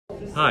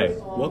Hi,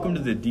 welcome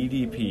to the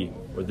DDP,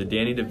 or the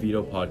Danny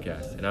DeVito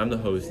podcast, and I'm the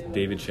host,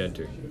 David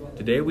Shenter.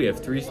 Today we have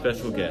three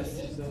special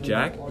guests,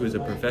 Jack, who is a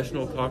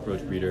professional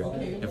cockroach breeder,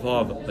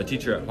 Evolve, a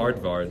teacher at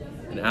Harvard,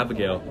 and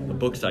Abigail, a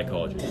book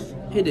psychologist.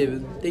 Hey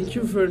David, thank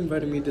you for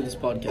inviting me to this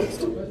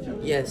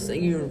podcast. Yes,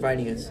 thank you for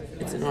inviting us.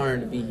 It's an honor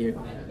to be here.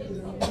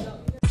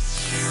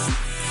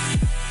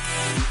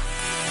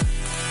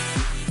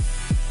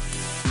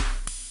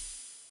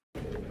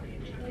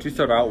 To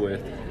start out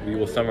with, we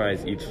will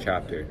summarize each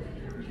chapter,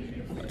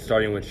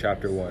 starting with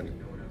chapter 1.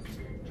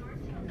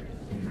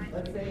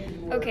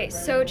 Okay,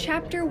 so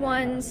chapter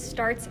 1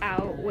 starts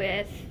out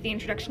with the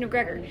introduction of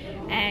Gregor,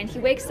 and he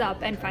wakes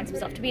up and finds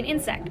himself to be an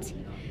insect.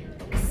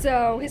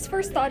 So his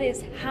first thought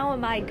is, how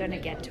am I gonna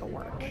get to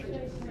work?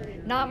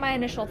 Not my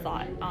initial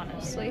thought,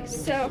 honestly,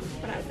 so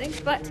what I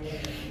think, but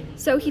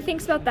so he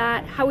thinks about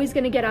that, how he's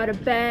gonna get out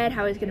of bed,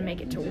 how he's gonna make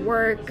it to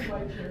work,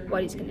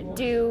 what he's gonna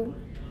do.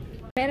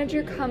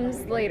 Manager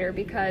comes later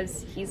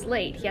because he's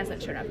late. He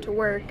hasn't shown up to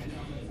work.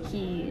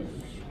 He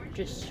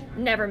just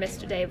never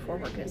missed a day before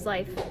work in his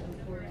life.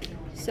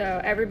 So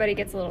everybody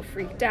gets a little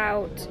freaked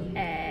out,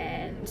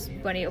 and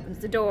when he opens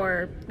the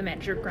door, the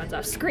manager runs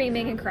off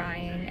screaming and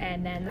crying,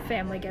 and then the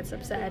family gets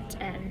upset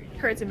and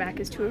hurries him back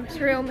to his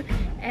room,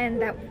 and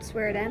that's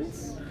where it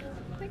ends.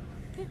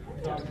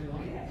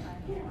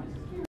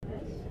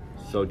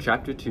 So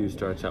chapter 2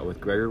 starts out with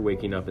Gregor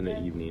waking up in the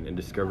evening and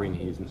discovering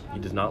he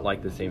does not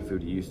like the same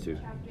food he used to.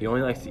 He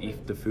only likes to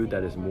eat the food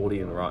that is moldy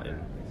and rotten.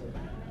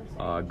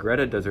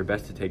 Greta does her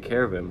best to take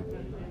care of him,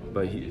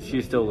 but she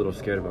is still a little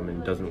scared of him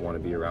and doesn't want to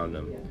be around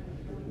him.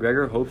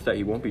 Gregor hopes that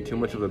he won't be too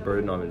much of a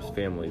burden on his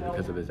family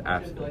because of his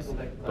absence,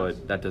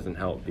 but that doesn't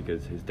help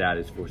because his dad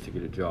is forced to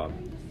get a job.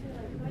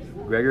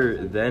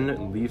 Gregor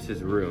then leaves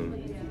his room,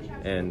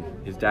 and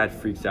his dad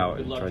freaks out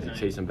and tries to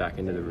chase him back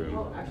into the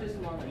room.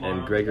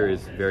 And Gregor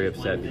is very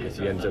upset because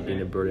he ends up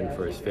being a burden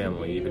for his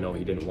family, even though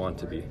he didn't want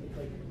to be.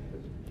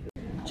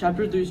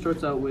 Chapter 3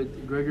 starts out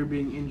with Gregor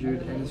being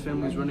injured and his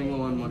family's running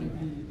low on money.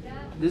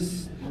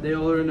 They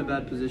all are in a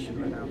bad position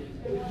right now.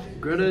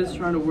 Greta is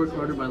trying to work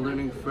harder by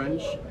learning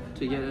French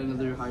to get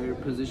another higher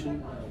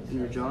position in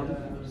her job,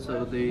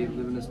 so they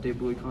live in a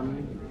stable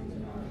economy.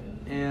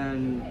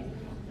 And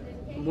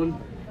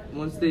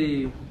once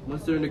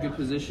they're in a good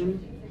position,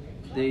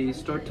 they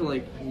start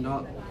to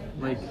not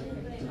like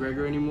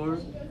Gregor anymore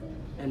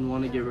and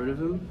want to get rid of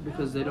him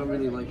because they don't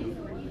really like him.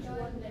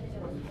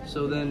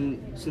 So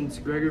then, since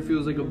Gregor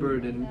feels like a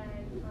burden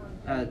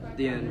at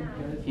the end,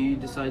 he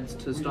decides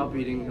to stop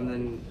eating and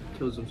then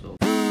kills himself.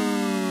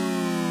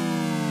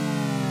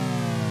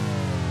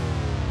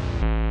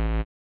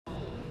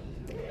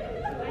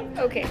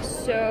 Okay,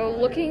 so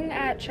looking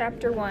at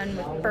chapter 1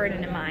 with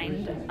burden in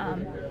mind,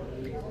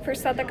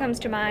 first thought that comes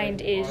to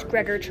mind is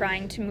Gregor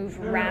trying to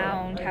move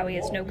around, how he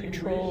has no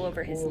control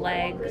over his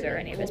legs or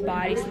any of his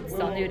body since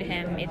it's all new to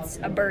him. It's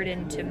a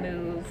burden to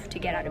move, to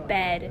get out of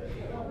bed,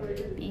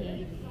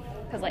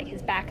 because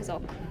his back is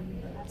all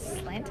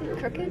slanted,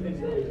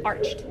 crooked,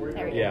 arched.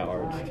 There we go. Yeah,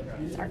 arched.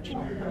 It's arched.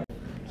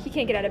 He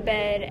can't get out of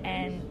bed,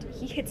 and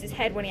he hits his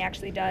head when he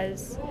actually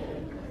does.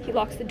 He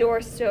locks the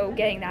door, so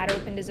getting that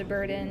opened is a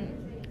burden.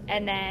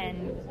 And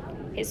then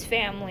his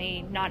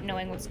family, not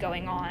knowing what's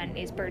going on,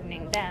 is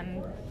burdening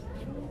them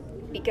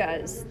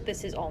because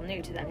this is all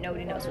new to them.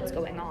 Nobody knows what's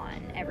going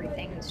on.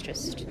 Everything's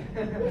just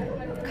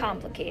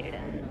complicated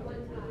and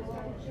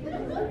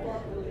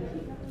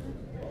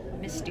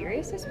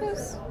mysterious, I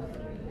suppose.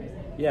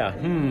 Yeah,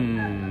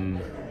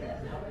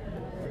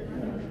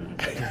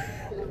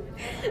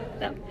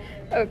 No.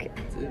 Okay.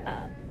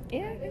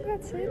 Yeah, I think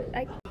that's it.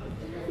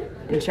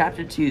 In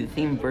chapter 2, the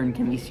theme of burden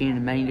can be seen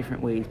in many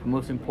different ways, but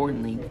most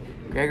importantly,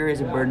 Gregor is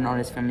a burden on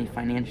his family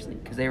financially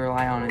because they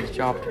rely on his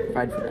job to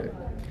provide for them.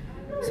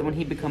 So when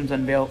he becomes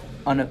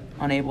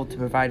unable to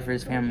provide for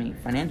his family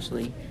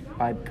financially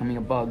by becoming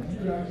a bug,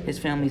 his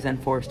family is then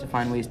forced to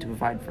find ways to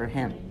provide for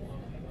him.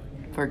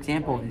 For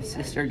example, his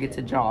sister gets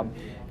a job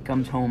and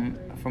comes home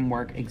from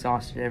work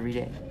exhausted every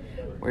day,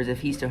 whereas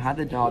if he still had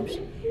the job,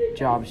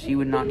 she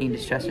would not need to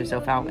stress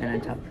herself out in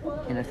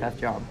a tough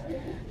job.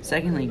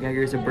 Secondly,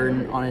 Gregor is a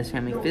burden on his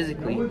family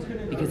physically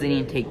because they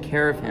need to take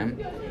care of him,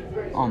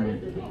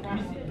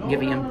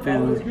 giving him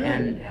food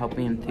and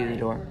helping him through the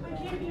door.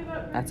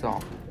 That's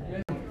all.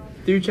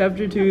 Through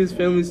chapter 2, his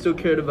family still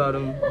cared about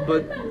him,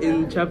 but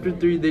in chapter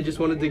 3, they just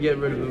wanted to get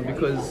rid of him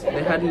because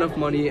they had enough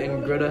money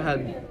and Greta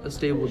had a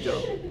stable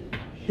job.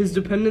 His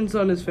dependence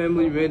on his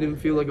family made him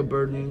feel like a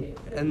burden,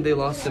 and they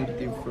lost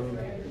sympathy for him.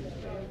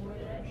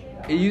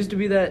 It used to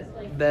be that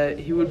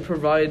he would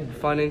provide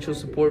financial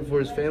support for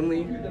his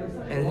family,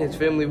 and his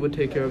family would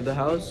take care of the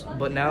house,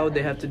 but now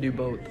they have to do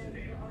both.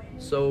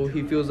 So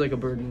he feels like a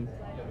burden.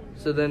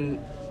 So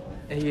then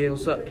he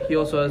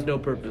also has no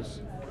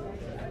purpose.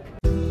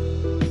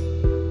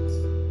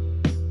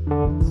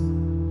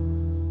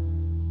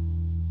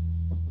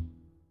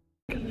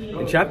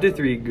 In chapter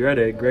 3,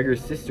 Greta,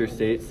 Gregor's sister,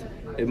 states,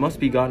 "It must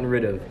be gotten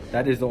rid of.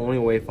 That is the only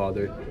way,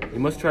 Father. We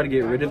must try to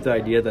get rid of the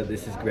idea that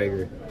this is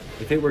Gregor.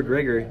 If it were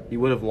Gregor, he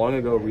would have long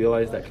ago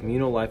realized that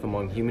communal life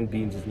among human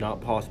beings is not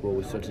possible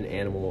with such an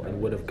animal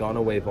and would have gone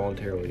away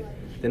voluntarily.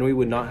 Then we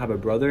would not have a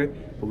brother,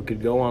 but we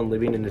could go on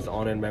living in his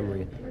honor and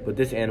memory. But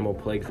this animal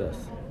plagues us.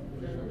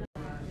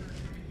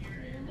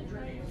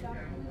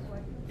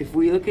 If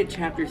we look at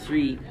chapter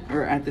 3,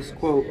 or at this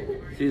quote,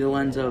 through the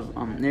lens of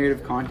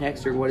narrative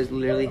context, or what is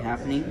literally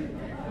happening,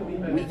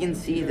 we can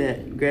see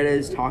that Greta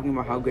is talking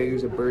about how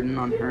Gregor's a burden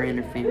on her and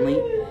her family,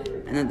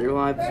 and that their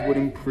lives would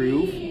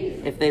improve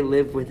if they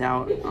lived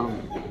without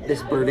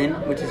this burden,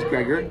 which is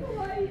Gregor.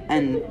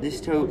 And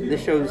this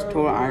shows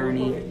total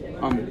irony,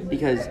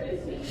 because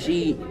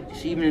she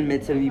even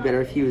admits it would be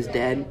better if he was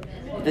dead.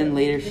 But then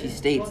later she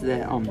states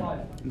that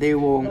they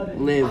will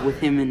live with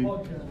him in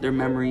their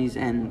memories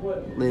and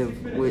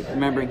live with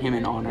remembering him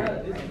in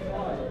honor.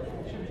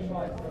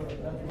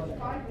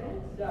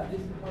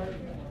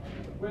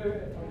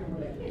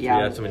 Yeah.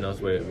 Add something else.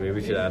 Wait, maybe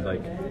we should add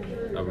like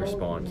a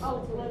response.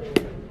 I'm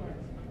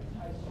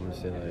gonna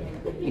say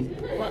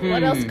like.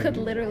 What else could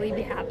literally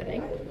be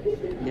happening?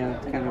 Yeah,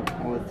 that's kind of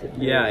all it's.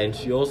 Yeah, and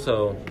she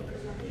also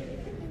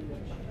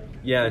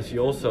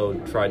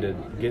tried to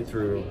get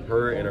through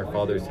her and her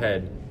father's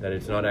head that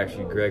it's not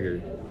actually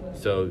Gregor,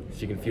 so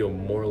she can feel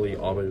morally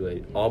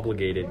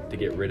obligated to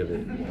get rid of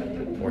it,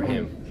 or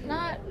him.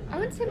 Not, I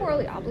wouldn't say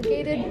morally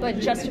obligated, but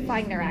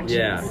justifying their actions.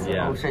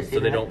 Yeah. Oh, should I say So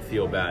they that? don't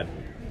feel bad.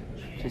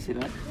 Should I say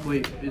that?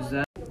 Wait, is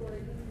that?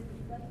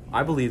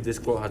 I believe this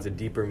quote has a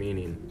deeper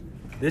meaning.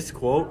 This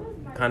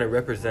quote kind of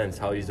represents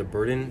how he's a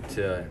burden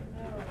to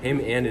him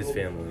and his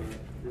family.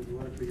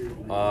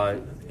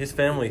 His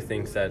family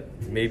thinks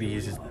that maybe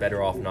he's just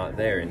better off not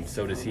there, and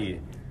so does he.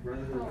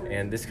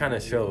 And this kind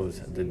of shows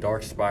the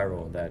dark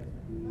spiral that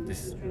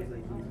this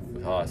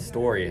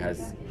story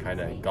has kind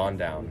of gone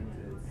down.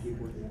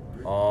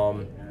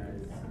 Oh.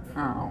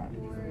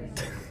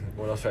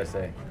 What else should I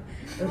say?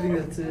 I think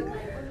that's it.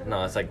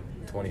 No, it's like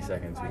 20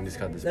 seconds. We can just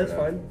cut this That's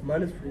part out. fine.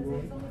 Mine is pretty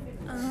long.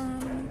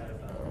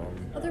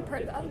 Other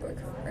part of Outlook.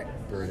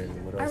 Burden.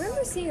 What I else?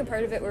 remember seeing a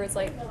part of it where it's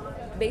like,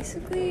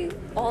 basically,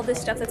 all this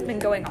stuff that's been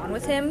going on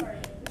with him,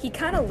 he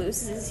kind of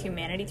loses his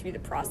humanity through the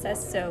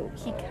process, so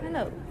he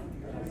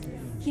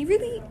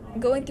really,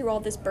 going through all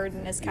this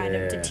burden has kind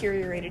of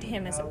deteriorated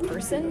him as a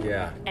person,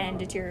 and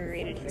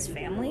deteriorated his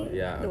family,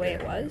 the way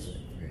it was,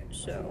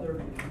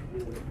 so.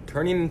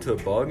 Turning into a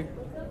bug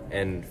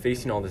and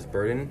facing all this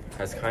burden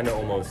has kind of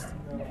almost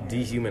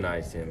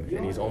dehumanized him,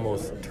 and he's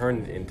almost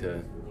turned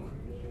into,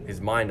 his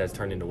mind has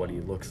turned into what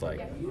he looks like.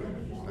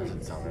 That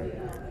doesn't sound right.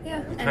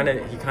 Yeah.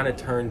 He kind of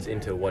turns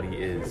into what he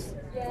is.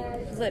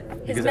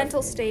 His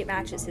mental state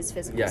matches his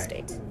physical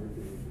state.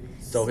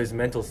 So his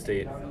mental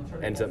state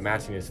ends up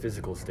matching his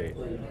physical state.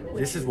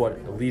 This is what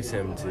leads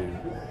him to,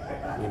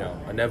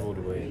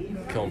 inevitably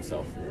kill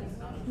himself.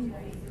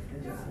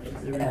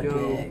 There we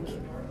go.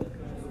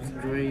 It's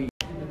great.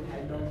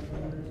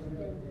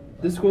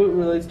 This quote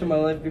relates to my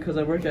life because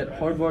I work at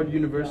Harvard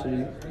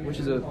University, which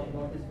is a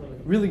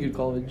really good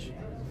college.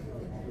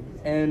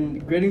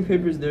 And grading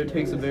papers there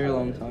takes a very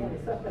long time.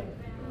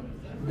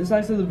 This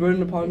acts as a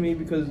burden upon me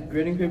because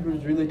grading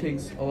papers really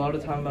takes a lot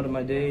of time out of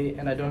my day,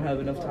 and I don't have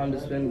enough time to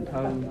spend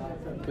time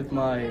with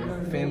my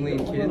family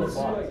and kids.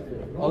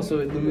 Also,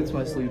 it limits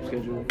my sleep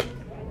schedule.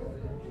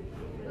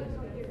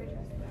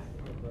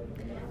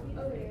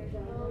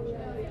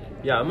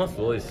 Yeah, it must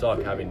really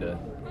suck having to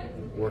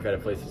work at a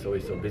place that's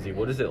always so busy.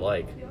 What is it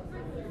like?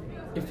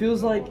 It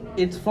feels like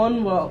it's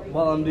fun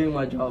while I'm doing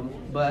my job,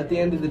 but at the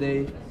end of the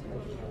day,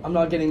 I'm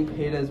not getting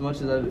paid as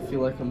much as I feel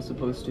like I'm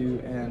supposed to,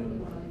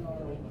 and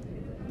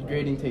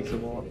grading takes a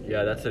while.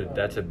 Yeah, that's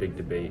a big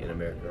debate in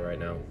America right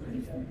now.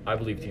 I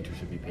believe teachers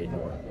should be paid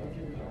more.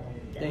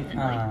 Thank you.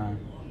 High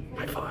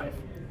five.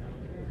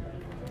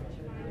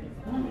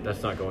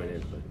 That's not going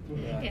in, but.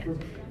 Yeah.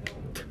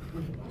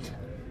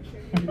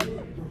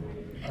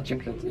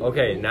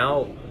 Okay,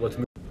 now let's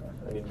move.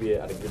 I need to be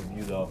at a good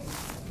view though.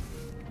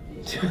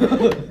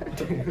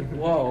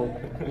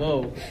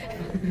 Whoa.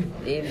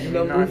 Dave, you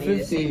Number not need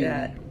to see 15.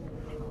 that.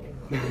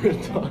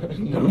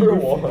 Number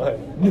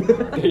 1.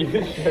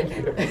 David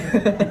Schenker.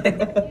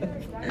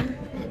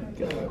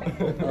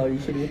 Oh, you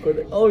should record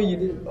it. Oh, you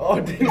did. Oh,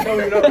 dude, no,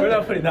 we're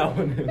not putting that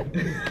one in.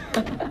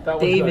 That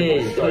one's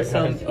David, sorry, put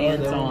some guys.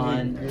 pants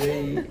on.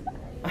 Great.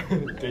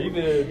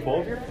 David,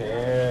 pull up your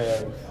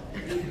pants.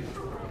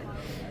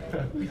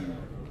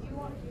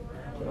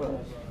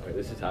 Wait,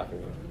 this is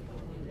happening.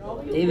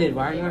 David,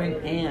 why are you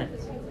wearing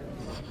pants?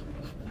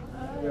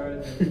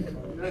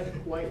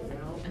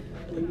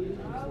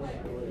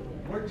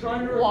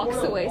 Walks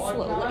away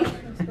slowly.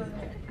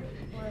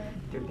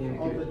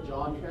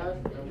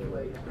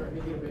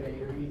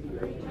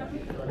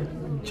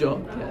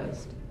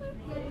 Jobcast.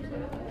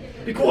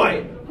 Be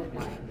quiet!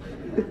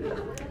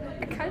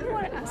 I kind of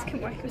want to ask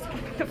him why he was on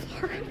the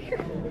floor earlier.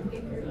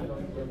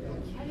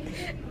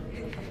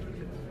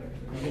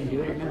 You can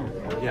do it now.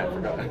 Yeah, I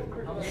forgot.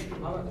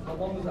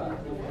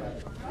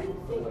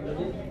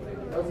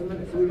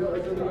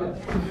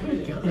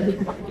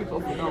 You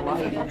opened the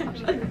light.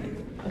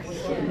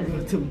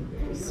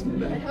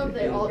 Smack. I hope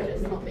they all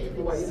just tell me.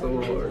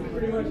 So hard.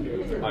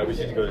 Alright, we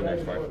should go to the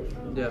next part.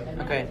 Yeah.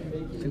 Okay.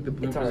 I think the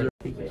It's bloopers our are.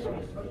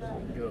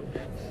 Go.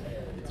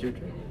 It's your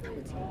turn.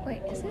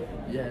 Wait, is it?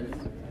 Yeah, it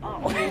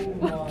is.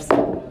 Whoops.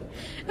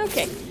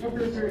 Okay.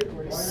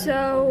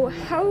 So,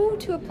 how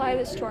to apply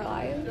this to our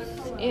lives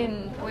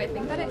in. Wait,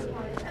 think about it.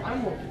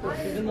 Yeah,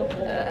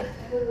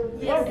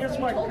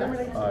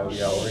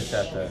 we'll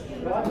reset that.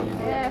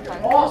 Yeah,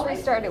 fine. We'll just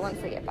restart it once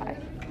they get by.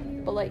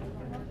 But, like.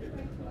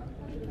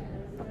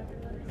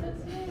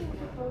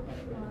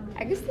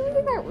 I guess the only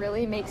thing that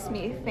really makes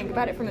me think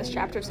about it from this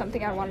chapter of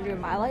something I want to do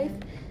in my life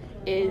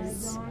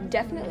is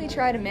definitely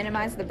try to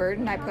minimize the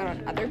burden I put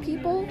on other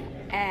people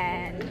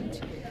and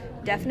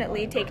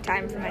definitely take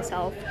time for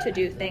myself to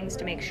do things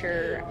to make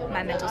sure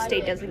my mental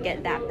state doesn't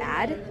get that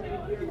bad.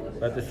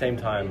 But at the same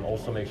time,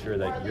 also make sure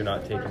that you're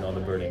not taking on the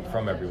burden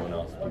from everyone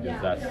else,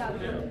 because that's,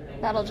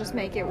 That'll just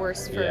make it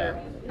worse for Yeah.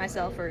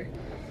 myself,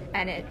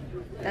 and it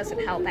doesn't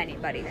help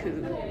anybody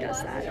who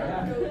does that.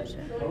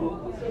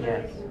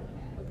 Yes.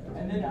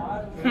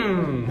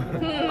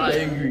 I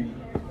agree.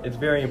 It's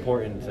very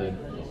important to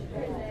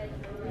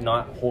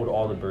not hold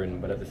all the burden,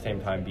 but at the same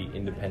time be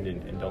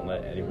independent and don't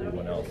let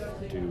anyone else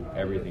do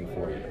everything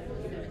for you.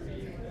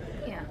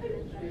 Yeah.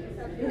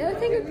 Another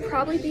thing would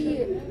probably be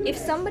if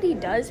somebody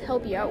does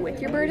help you out with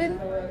your burden,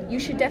 you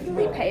should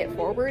definitely pay it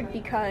forward,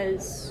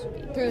 because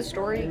through the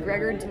story,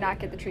 Gregor did not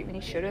get the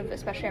treatment he should have,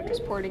 especially after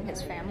supporting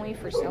his family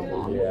for so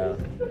long. Yeah.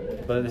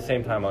 But at the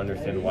same time, I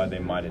understand why they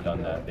might have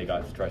done that. They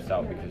got stressed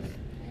out because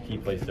he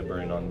placed the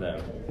burden on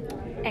them.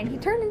 And he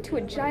turned into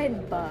a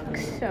giant bug,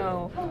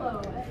 so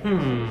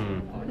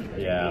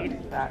Yeah.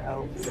 That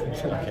helps.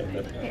 Okay,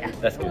 Yeah.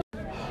 that's good.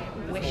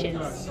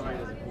 wishes.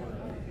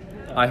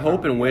 I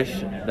hope and wish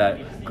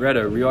that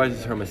Greta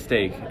realizes her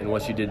mistake and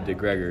what she did to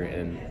Gregor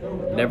and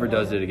never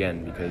does it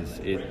again, because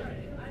it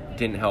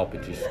didn't help.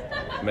 It just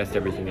messed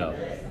everything up.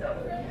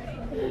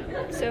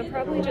 So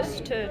probably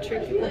just to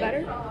treat people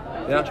better.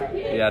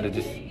 Yeah, to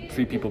just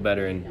treat people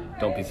better and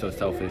don't be so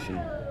selfish and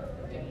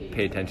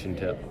pay attention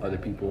to other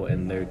people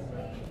and their,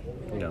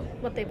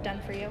 What they've done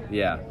for you.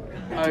 yeah.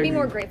 I To be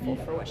more agree. grateful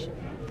for what you.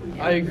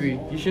 I agree.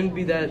 You shouldn't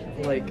be that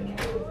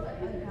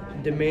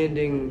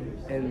demanding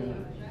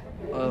and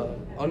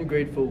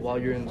ungrateful while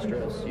you're in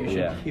stress. You should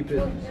Yeah. keep it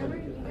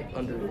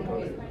under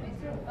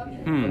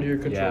your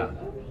control.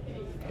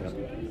 Yeah.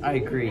 I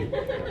agree.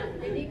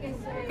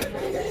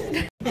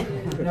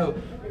 No.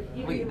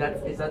 Wait, is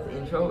that the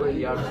intro or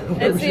the outro?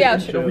 That's the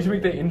outro. We should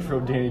make the intro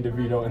Danny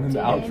DeVito and then the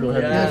outro.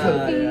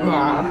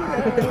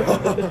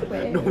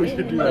 No, we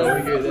should do that.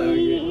 That'd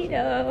be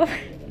good.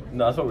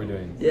 No, that's what we're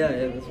doing. Yeah,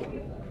 that's what.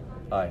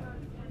 Alright.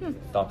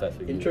 Stop that. So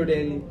you Intro,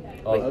 Danny.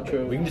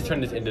 Outro. We can just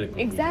turn this into the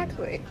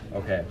Exactly.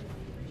 Okay.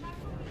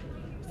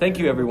 Thank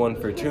you everyone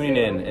for tuning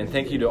in, and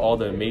thank you to all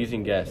the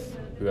amazing guests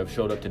who have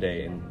showed up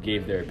today and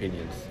gave their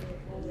opinions.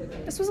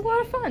 This was a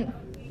lot of fun.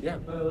 Yeah.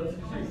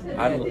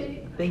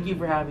 Thank you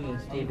for having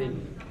us, David.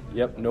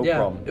 Yep, no Yeah,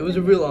 problem. it was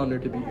a real honor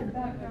to be here.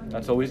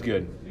 That's always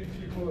good.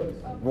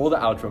 Roll the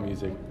outro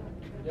music.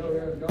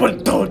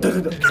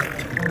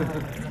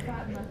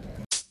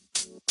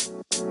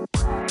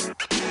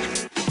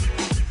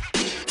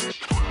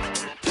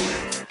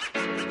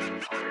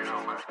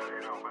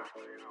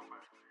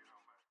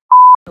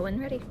 When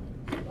ready.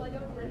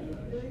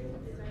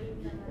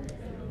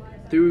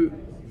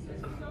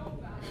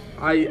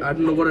 I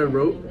don't know what I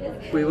wrote.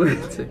 Wait, what did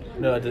it say?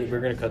 No, we're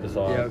gonna cut this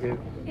off. Yeah, okay.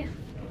 Yeah.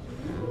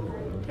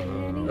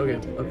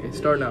 Okay,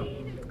 start now.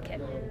 Okay.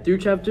 Through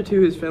chapter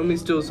 2, his family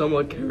still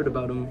somewhat cared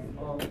about him.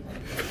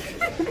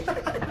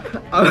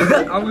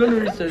 I'm gonna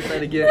research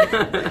that again.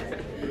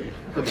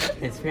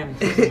 His family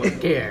doesn't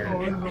care.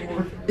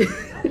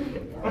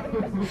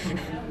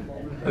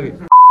 Okay.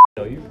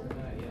 Know you?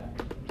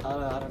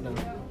 I don't know.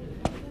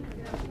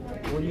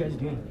 What are you guys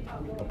doing?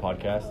 A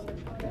podcast.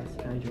 Yes,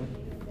 can I join?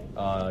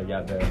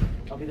 Yeah,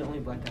 I'll be the only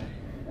black guy.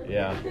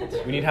 yeah.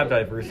 We need to have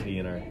diversity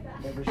in our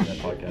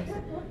podcast.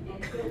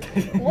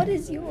 What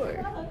is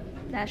your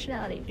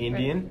nationality?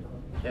 Indian,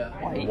 Yeah.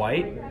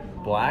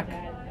 white, black,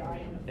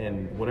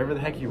 and whatever the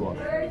heck you are.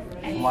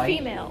 And White.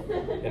 female.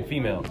 And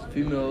female.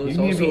 Female is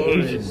You need to also be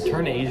a Asian. race.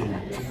 Turn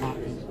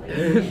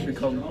Asian.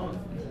 Become.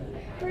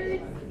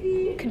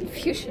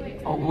 Confusion.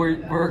 Oh, we're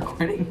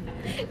recording?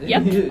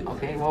 Yep.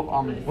 Okay,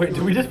 well, Wait,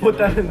 did we just put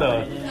that in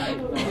the...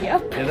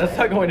 Yep. Yeah, that's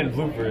not going in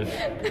bloopers.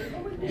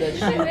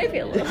 Maybe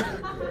a little.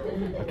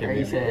 Okay,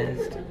 maybe.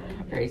 racist.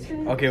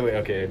 Racist.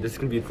 Okay. This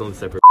can be its own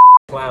separate...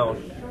 Clown.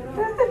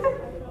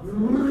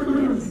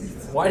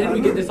 Why did we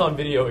get this on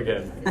video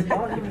again?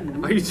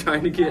 Are you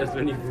trying to get as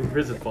many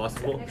bloopers as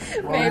possible?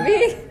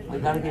 Maybe. We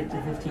gotta get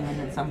to 15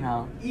 minutes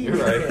somehow. You're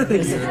right.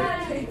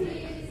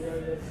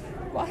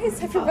 Why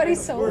is everybody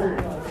so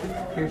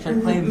loud? Here, should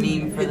I play a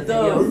meme for the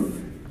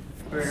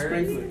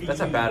video?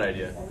 That's a bad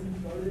idea.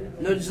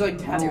 No, just like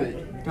tap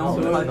it.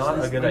 Don't No, touch that's not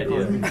the a good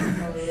idea.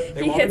 sprinkler.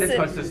 They He want me hits to it.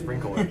 touch the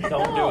sprinkler.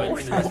 Don't do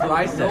it. That's what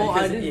I said. No, I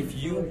Because didn't.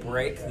 if you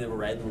break the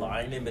red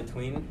line in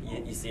between,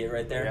 you see it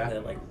right there, Yeah.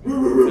 that like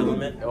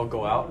filament, It'll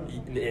go out.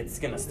 it's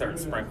gonna start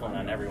sprinkling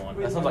on everyone.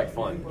 That sounds like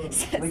fun.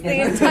 Sets Wait, the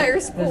does that- entire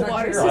does school that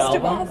water trigger a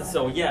system fire off.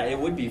 So yeah, it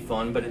would be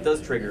fun, but it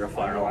does trigger a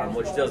fire alarm,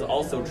 which does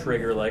also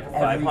trigger like a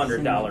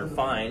 $500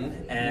 fine.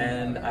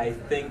 And I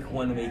think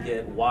when we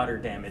get water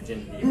damage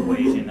into the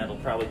equation, that'll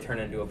probably turn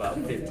into about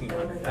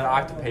 $1,500. And I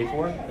have to pay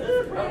for it?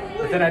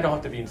 But then I don't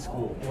have to be in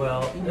school.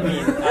 Well, I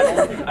mean,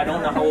 I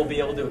don't know how we'll be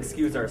able to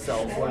excuse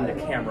ourselves when the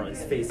camera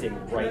is facing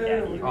right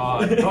at you.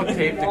 Duct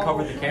tape to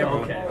cover the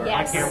camera. Okay. Or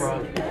Yes. my camera.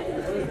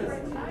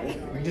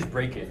 We can just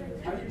break it.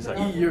 It's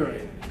like, You're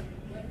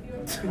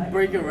right.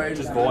 Break it right.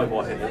 just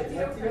volleyball hit it.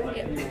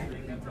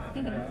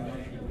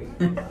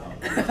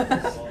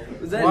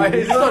 Was that Why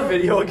is this on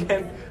video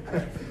again?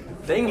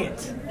 Dang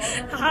it.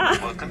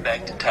 Welcome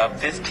back to Top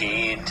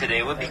 15.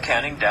 Today we'll be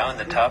counting down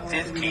the top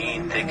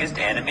 15 thickest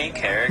anime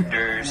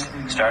characters.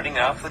 Starting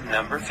off with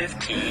number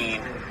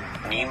 15,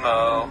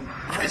 Nemo.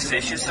 This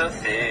fish is so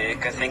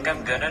thick, I think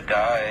I'm gonna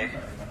die.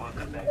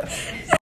 Welcome back.